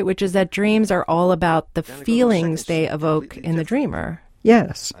talk, right? Which is that dreams are all about the feelings they evoke in the dreamer.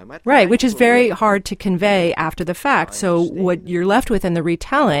 Yes. Right, which is very hard to convey after the fact. So what you're left with in the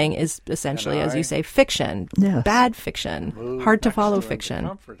retelling is essentially, as you say, fiction. Yes. Bad fiction. Hard to follow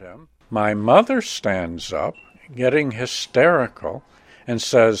fiction. My mother stands up, getting hysterical, and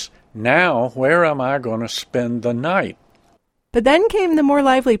says, "Now, where am I going to spend the night?" But then came the more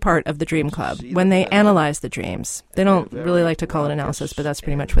lively part of the Dream Club, when they analyzed the dreams. They don't really like to call it analysis, but that's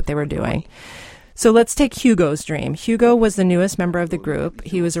pretty much what they were doing. So let's take Hugo's dream. Hugo was the newest member of the group.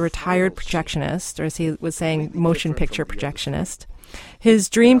 He was a retired projectionist, or as he was saying, motion picture projectionist. His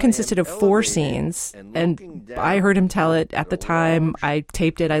dream consisted of 4 scenes, and I heard him tell it at the time. I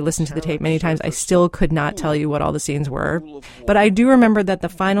taped it. I listened to the tape many times. I still could not tell you what all the scenes were. But I do remember that the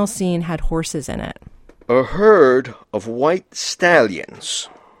final scene had horses in it. A herd of white stallions.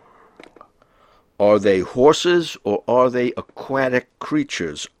 Are they horses or are they aquatic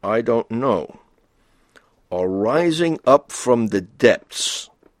creatures? I don't know. Are rising up from the depths.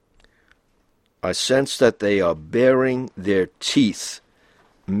 I sense that they are baring their teeth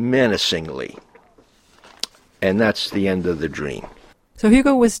menacingly. And that's the end of the dream. So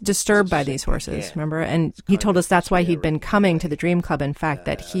Hugo was disturbed by these horses, remember? And he told us that's why he'd been coming to the Dream Club, in fact,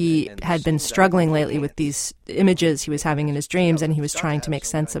 that he had been struggling lately with these images he was having in his dreams, and he was trying to make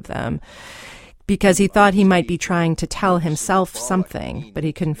sense of them. Because he thought he might be trying to tell himself something, but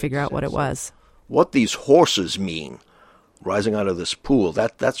he couldn't figure out what it was. What these horses mean, rising out of this pool,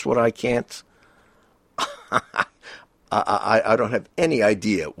 that's what I can't... I don't have any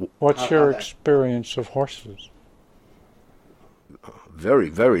idea. What's your experience of horses? Very,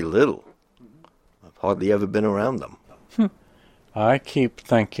 very little. hardly ever been around them. I keep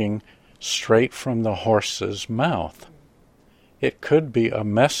thinking straight from the horse's mouth. It could be a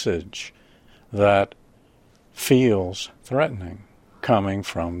message that feels threatening coming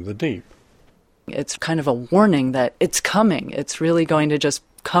from the deep. It's kind of a warning that it's coming. It's really going to just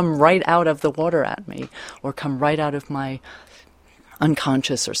come right out of the water at me, or come right out of my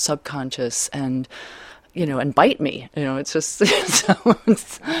unconscious or subconscious and bite me. It's just...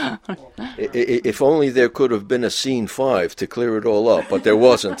 If only there could have been a scene 5 to clear it all up, but there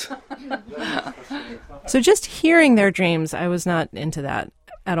wasn't. So just hearing their dreams, I was not into that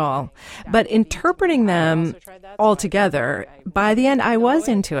at all. But interpreting them all together, by the end, I was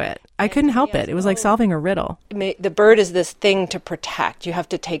into it. I couldn't help it. It was like solving a riddle. The bird is this thing to protect. You have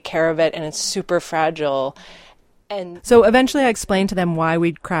to take care of it, and it's super fragile. And so eventually I explained to them why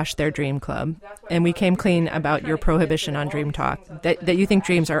we'd crashed their dream club, and we came clean about your prohibition on dream talk, that you think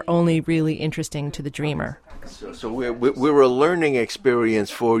dreams are only really interesting to the dreamer. So we're a learning experience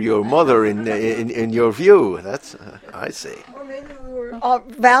for your mother in your view. That's I see. Or maybe we were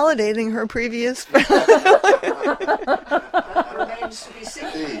validating her previous.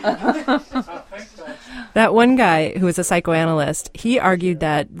 That one guy who was a psychoanalyst, he argued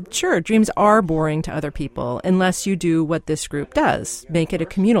that, sure, dreams are boring to other people unless you do what this group does, make it a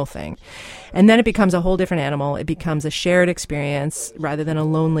communal thing. And then it becomes a whole different animal. It becomes a shared experience rather than a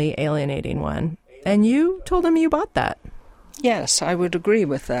lonely, alienating one. And you told him you bought that. Yes, I would agree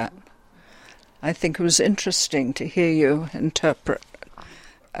with that. I think it was interesting to hear you interpret.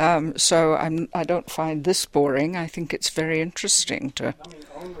 So I don't find this boring. I think it's very interesting to...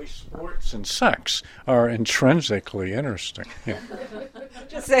 Only sports and sex are intrinsically interesting. Yeah.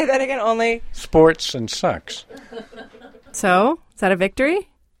 Just say that again, only... Sports and sex. So, is that a victory?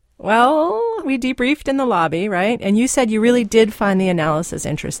 Well, we debriefed in the lobby, right? And you said you really did find the analysis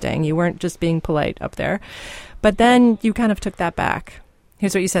interesting. You weren't just being polite up there. But then you kind of took that back.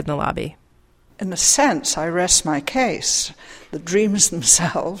 Here's what you said in the lobby. In a sense, I rest my case. The dreams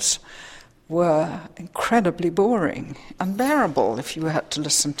themselves were incredibly boring, unbearable if you had to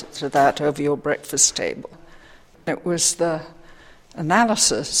listen to that over your breakfast table. It was the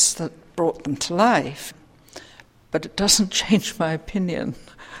analysis that brought them to life. But it doesn't change my opinion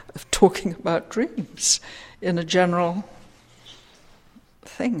of talking about dreams in a general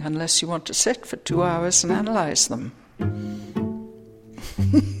thing, unless you want to sit for 2 hours and analyze them.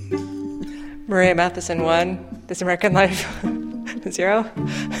 Maria Matheson 1, This American Life 0.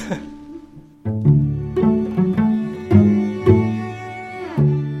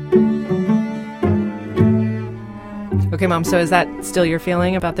 Okay, Mom, so is that still your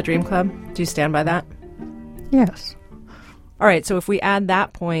feeling about the Dream Club? Do you stand by that? Yes. All right, so if we add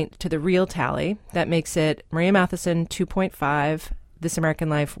that point to the real tally, that makes it Maria Matheson 2.5, This American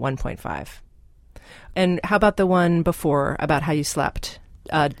Life 1.5. And how about the one before about how you slept?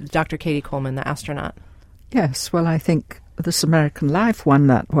 Dr. Katie Coleman, the astronaut. Yes, well, I think This American Life won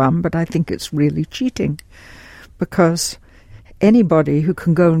that one, but I think it's really cheating because anybody who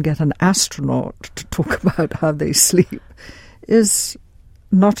can go and get an astronaut to talk about how they sleep is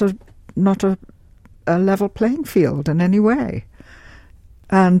not a level playing field in any way.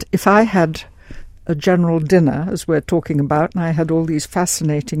 And if I had a general dinner, as we're talking about, and I had all these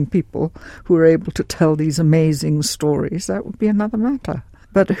fascinating people who were able to tell these amazing stories, that would be another matter.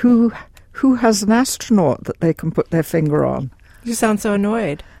 But who has an astronaut that they can put their finger on? You sound so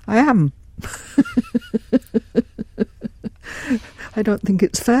annoyed. I am. I don't think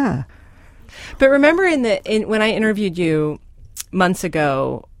it's fair. But remember when I interviewed you months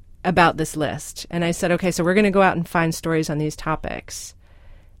ago about this list, and I said, okay, so we're going to go out and find stories on these topics.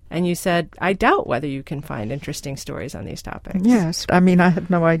 And you said, I doubt whether you can find interesting stories on these topics. Yes. I mean, I had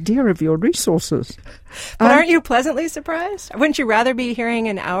no idea of your resources. But aren't you pleasantly surprised? Wouldn't you rather be hearing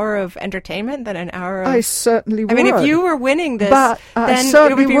an hour of entertainment than an hour of... I certainly would. I mean, if you were winning this, then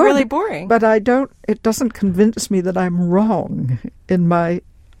it would be really boring. But it doesn't convince me that I'm wrong in my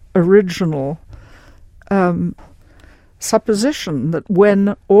original supposition that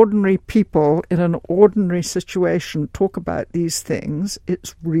when ordinary people in an ordinary situation talk about these things,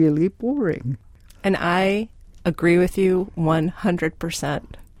 it's really boring. And I agree with you 100%.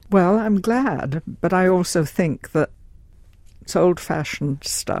 Well, I'm glad, but I also think that it's old-fashioned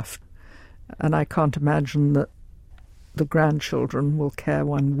stuff, and I can't imagine that the grandchildren will care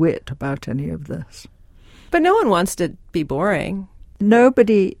one whit about any of this. But no one wants to be boring.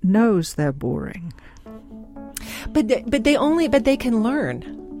 Nobody knows they're boring. But they can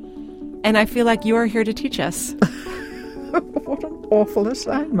learn. And I feel like you're here to teach us. What an awful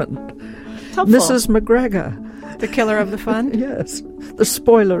assignment. Helpful. Mrs. McGregor. The killer of the fun? Yes, the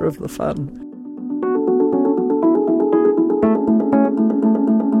spoiler of the fun.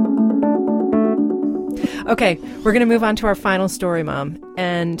 Okay, we're going to move on to our final story, Mom.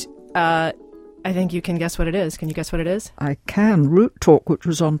 And I think you can guess what it is. Can you guess what it is? I can. Root talk, which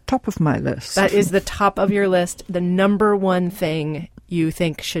was on top of my list. That is the top of your list. The number one thing you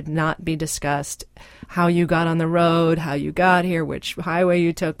think should not be discussed. How you got on the road, how you got here, which highway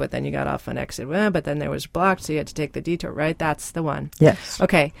you took, but then you got off on exit, but then there was blocked, so you had to take the detour, right? That's the one. Yes.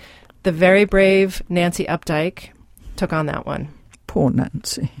 Okay. The very brave Nancy Updike took on that one. Poor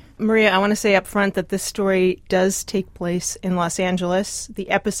Nancy. Maria, I want to say up front that this story does take place in Los Angeles, the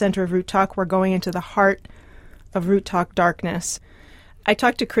epicenter of Root Talk. We're going into the heart of Root Talk darkness. I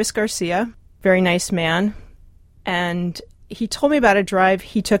talked to Chris Garcia, very nice man, and he told me about a drive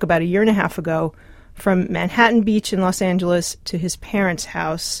he took about a year and a half ago from Manhattan Beach in Los Angeles to his parents'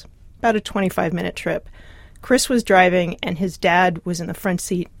 house, about a 25-minute trip. Chris was driving, and his dad was in the front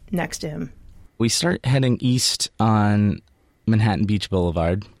seat next to him. We start heading east on Manhattan Beach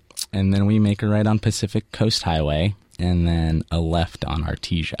Boulevard, and then we make a right on Pacific Coast Highway, and then a left on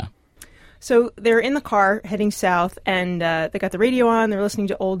Artesia. So they're in the car heading south, and they got the radio on, they're listening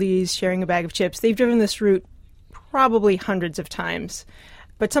to oldies, sharing a bag of chips. They've driven this route probably hundreds of times.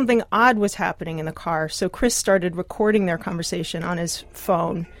 But something odd was happening in the car, so Chris started recording their conversation on his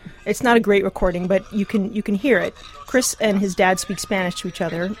phone. It's not a great recording, but you can hear it. Chris and his dad speak Spanish to each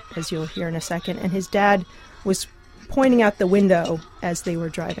other, as you'll hear in a second, and his dad was pointing out the window as they were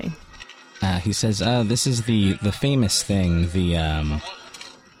driving. He says, this is the famous thing,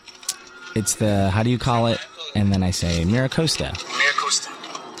 it's the, how do you call it? And then I say, Miracosta. Miracosta.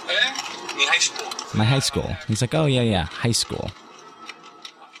 Mi high school. My high school. He's like, oh, yeah, high school.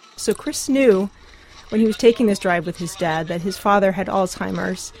 So Chris knew when he was taking this drive with his dad that his father had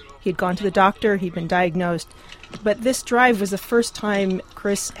Alzheimer's. He had gone to the doctor, he'd been diagnosed. But this drive was the first time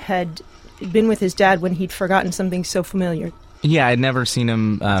Chris had been with his dad when he'd forgotten something so familiar. Yeah, I'd never seen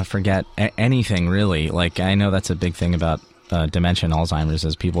him forget anything, really. Like, I know that's a big thing about dementia and Alzheimer's,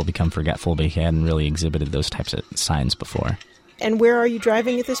 as people become forgetful, but he hadn't really exhibited those types of signs before. And where are you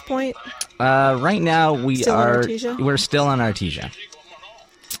driving at this point? Right now, we're still on Artesia.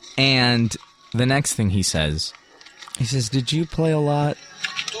 And the next thing he says, did you play a lot?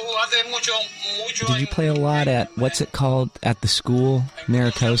 Did you play a lot at, what's it called, at the school,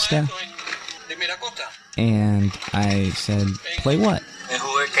 Miracosta? And I said, play what?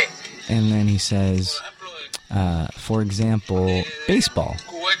 And then he says, for example, baseball.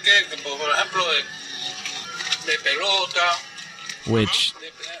 Which,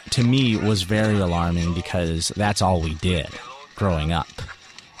 to me, was very alarming because that's all we did growing up.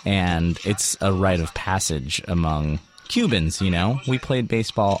 And it's a rite of passage among Cubans, you know? We played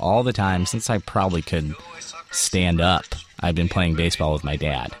baseball all the time since I probably could stand up. I've been playing baseball with my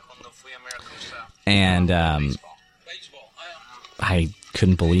dad. And I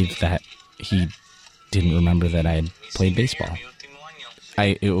couldn't believe that he didn't remember that I had played baseball.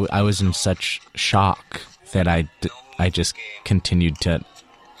 I was in such shock that I just continued to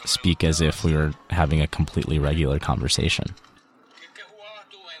speak as if we were having a completely regular conversation.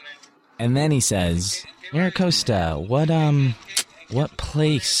 And then he says, Miracosta, what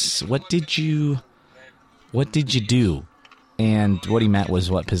place, what did you do? And what he meant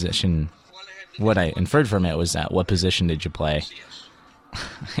was what position, what I inferred from it was what position did you play?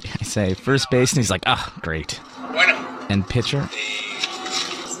 I say first base, and he's like, great. And pitcher?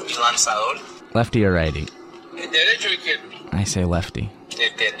 Lefty or righty? I say lefty.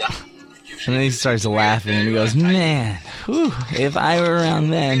 And then he starts laughing, and he goes, man, if I were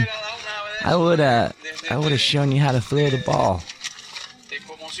around then, I would have shown you how to throw the ball.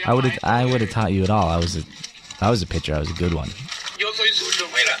 I would have taught you it all. I was a pitcher. I was a good one.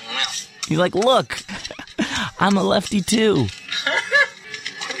 He's like, look, I'm a lefty too.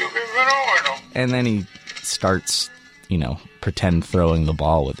 And then he starts, pretend throwing the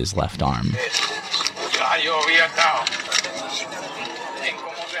ball with his left arm.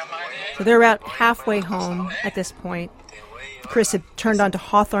 So they're about halfway home at this point. Chris had turned onto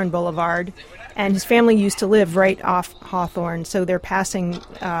Hawthorne Boulevard, and his family used to live right off Hawthorne, so they're passing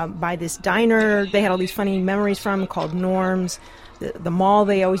by this diner they had all these funny memories from called Norm's, the mall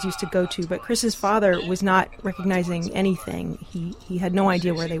they always used to go to, but Chris's father was not recognizing anything. He had no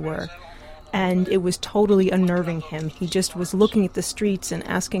idea where they were, and it was totally unnerving him. He just was looking at the streets and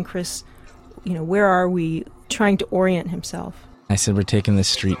asking Chris, where are we, trying to orient himself. I said, we're taking this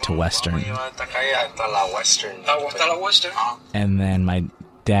street to Western. And then my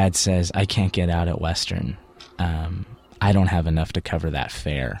dad says, I can't get out at Western. I don't have enough to cover that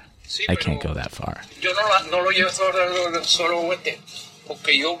fare. I can't go that far.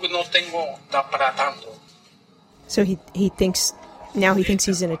 So he thinks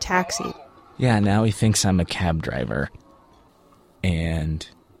he's in a taxi. Yeah, now he thinks I'm a cab driver. And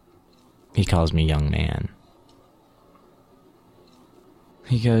he calls me young man.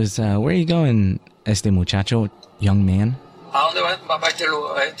 He goes, where are you going, este muchacho, young man? ¿A dónde va papá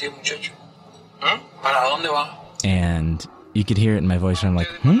este muchacho? ¿Para dónde va? And you could hear it in my voice, and I'm like,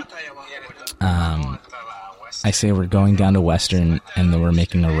 I say we're going down to Western, and then we're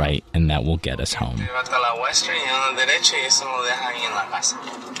making a right, and that will get us home.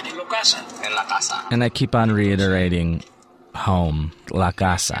 And I keep on reiterating, home, la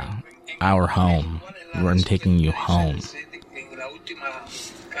casa, our home. We're taking you home.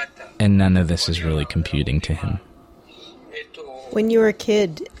 And none of this is really computing to him. When you were a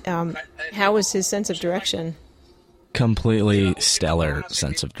kid, how was his sense of direction? Completely stellar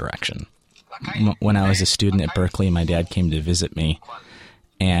sense of direction. When I was a student at Berkeley, my dad came to visit me,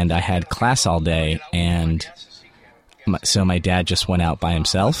 and I had class all day, and so my dad just went out by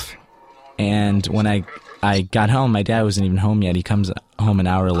himself. And when I got home, my dad wasn't even home yet. He comes home an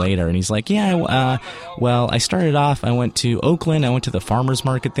hour later, and he's like, well, I started off, I went to Oakland, I went to the farmer's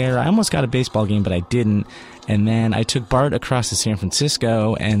market there. I almost got a baseball game, but I didn't. And then I took BART across to San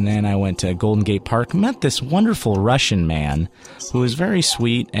Francisco, and then I went to Golden Gate Park, met this wonderful Russian man who was very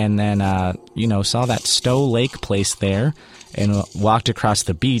sweet, and then, saw that Stowe Lake place there, and walked across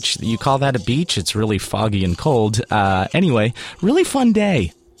the beach. You call that a beach? It's really foggy and cold. Anyway, really fun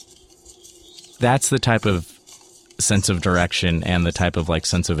day. That's the type of sense of direction and the type of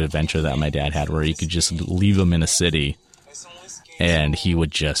sense of adventure that my dad had, where you could just leave him in a city and he would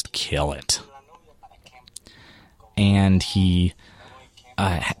just kill it. And he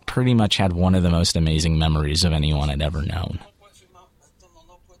pretty much had one of the most amazing memories of anyone I'd ever known.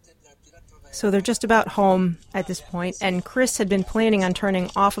 So they're just about home at this point, and Chris had been planning on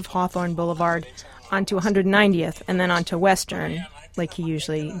turning off of Hawthorne Boulevard onto 190th and then onto Western, like he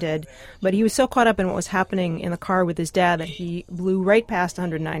usually did. But he was so caught up in what was happening in the car with his dad that he blew right past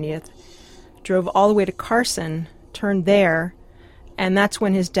 190th, drove all the way to Carson, turned there, and that's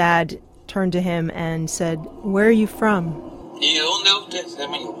when his dad turned to him and said, "Where are you from?" ¿Y de dónde usted,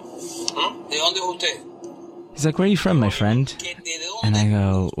 amigo? ¿De dónde es usted? He's like, "Where are you from, my friend?" And I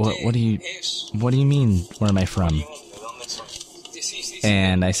go, what do you mean, where am I from?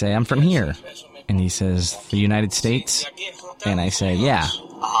 And I say, "I'm from here." And he says, "The United States?" And I say, "Yeah."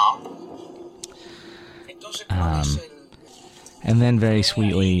 And then very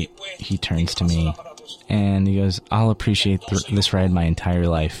sweetly, he turns to me and he goes, "I'll appreciate this ride my entire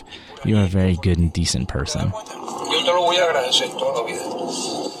life. You are a very good and decent person." Yo te lo voy a agradecer toda la vida.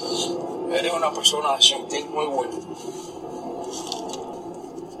 Eres una persona gentil muy buena.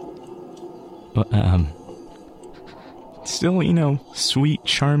 Still, sweet,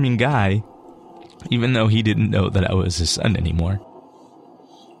 charming guy, even though he didn't know that I was his son anymore.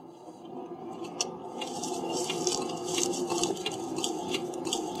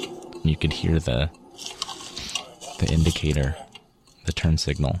 You could hear the indicator, the turn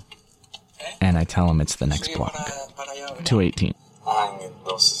signal, and I tell him it's the next block, 218. 218.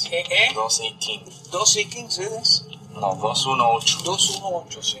 No,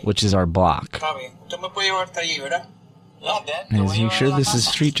 218. Which is our block. And is he sure this is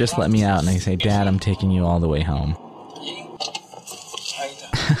street? Just let me out. And I say, "Dad, I'm taking you all the way home."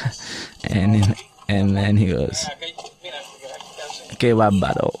 and then he goes, "Que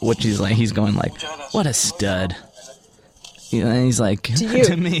barbaro," which is like, he's going like, "What a stud." And he's like,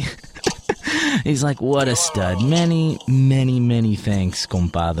 to me, he's like, "What a stud. Many, many, many thanks,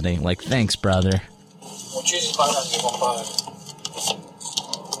 compadre." Like, "Thanks, brother."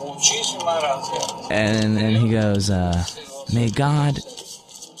 And then he goes, "May God..."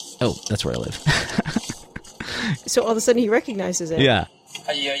 Oh, that's where I live. So all of a sudden he recognizes it. Yeah.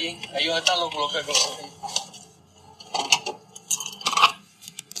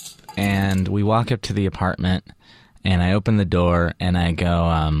 And we walk up to the apartment, and I open the door, and I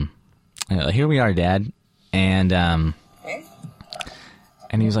go, "Here we are, Dad." And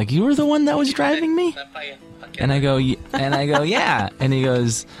he's like, "You were the one that was driving me?" And I go, "Yeah." And he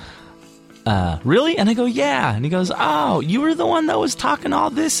goes, "Really?" And I go, "Yeah." And he goes, "Oh, you were the one that was talking all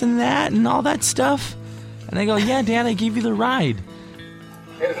this and that and all that stuff?" And I go, "Yeah, Dad, I gave you the ride."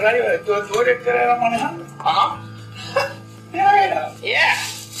 El radio, ¿tú eres que era manejando? Ajá. Yeah.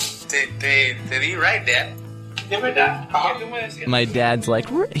 Te di right, Dad. ¿De verdad? ¿Qué tú me decías? My dad's like,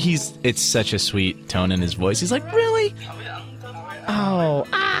 it's such a sweet tone in his voice. He's like, "Really? Oh,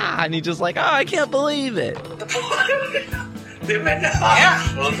 and he's just like, "Oh, I can't believe it." De verdad.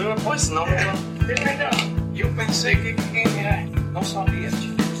 Yeah. No te pues, no. De verdad. Yo pensé que no sabía.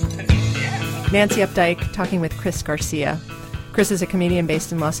 Nancy Updike talking with Chris Garcia. Chris is a comedian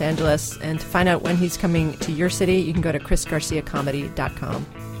based in Los Angeles, and to find out when he's coming to your city, you can go to chrisgarciacomedy.com.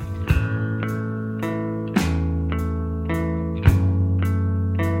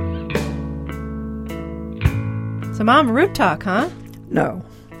 So, Mom, root talk, huh? No.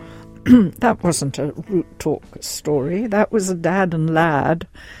 That wasn't a root talk story. That was a dad and lad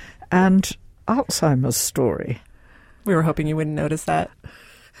and Alzheimer's story. We were hoping you wouldn't notice that.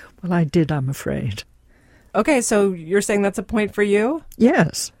 Well, I did, I'm afraid. Okay, so you're saying that's a point for you?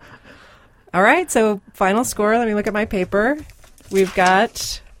 Yes. All right, so final score. Let me look at my paper. We've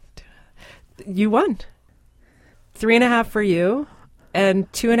got... You won. 3.5 for you and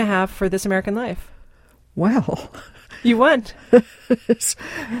 2.5 for This American Life. Well... You won.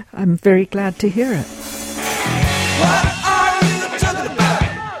 I'm very glad to hear it. What are you talking about?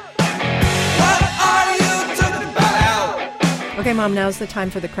 What are you talking about? Okay, Mom, now's the time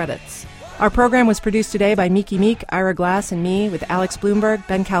for the credits. Our program was produced today by Miki Meek, Ira Glass, and me, with Alex Bloomberg,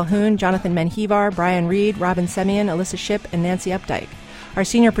 Ben Calhoun, Jonathan Menjivar, Brian Reed, Robin Semyon, Alyssa Shipp, and Nancy Updike. Our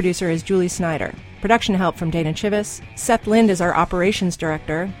senior producer is Julie Snyder. Production help from Dana Chivas. Seth Lind is our operations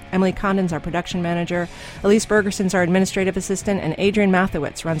director. Emily Condon's our production manager. Elise Bergerson's our administrative assistant. And Adrian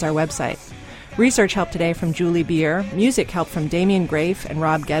Mathowitz runs our website. Research help today from Julie Beer. Music help from Damian Grafe and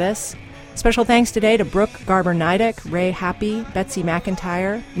Rob Geddes. Special thanks today to Brooke Garber-Nidek, Ray Happy, Betsy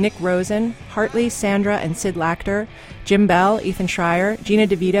McIntyre, Nick Rosen, Hartley, Sandra, and Sid Lachter, Jim Bell, Ethan Schreier, Gina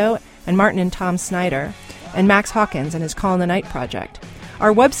DeVito, and Martin and Tom Snyder, and Max Hawkins and his Call in the Night project.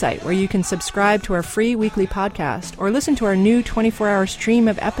 Our website, where you can subscribe to our free weekly podcast or listen to our new 24-hour stream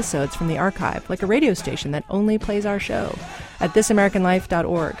of episodes from the archive, like a radio station that only plays our show, at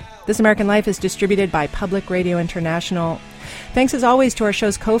thisamericanlife.org. This American Life is distributed by Public Radio International. Thanks as always to our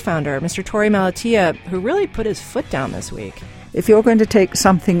show's co-founder, Mr. Tori Malatia, who really put his foot down this week. If you're going to take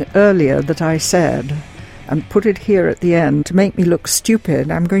something earlier that I said and put it here at the end to make me look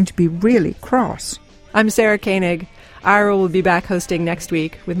stupid, I'm going to be really cross. I'm Sarah Koenig. Ira will be back hosting next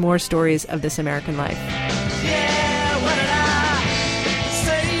week with more stories of This American Life.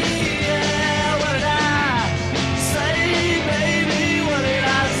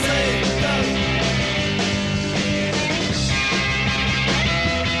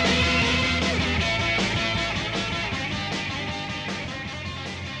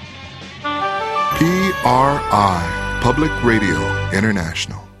 PRI, Public Radio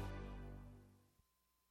International.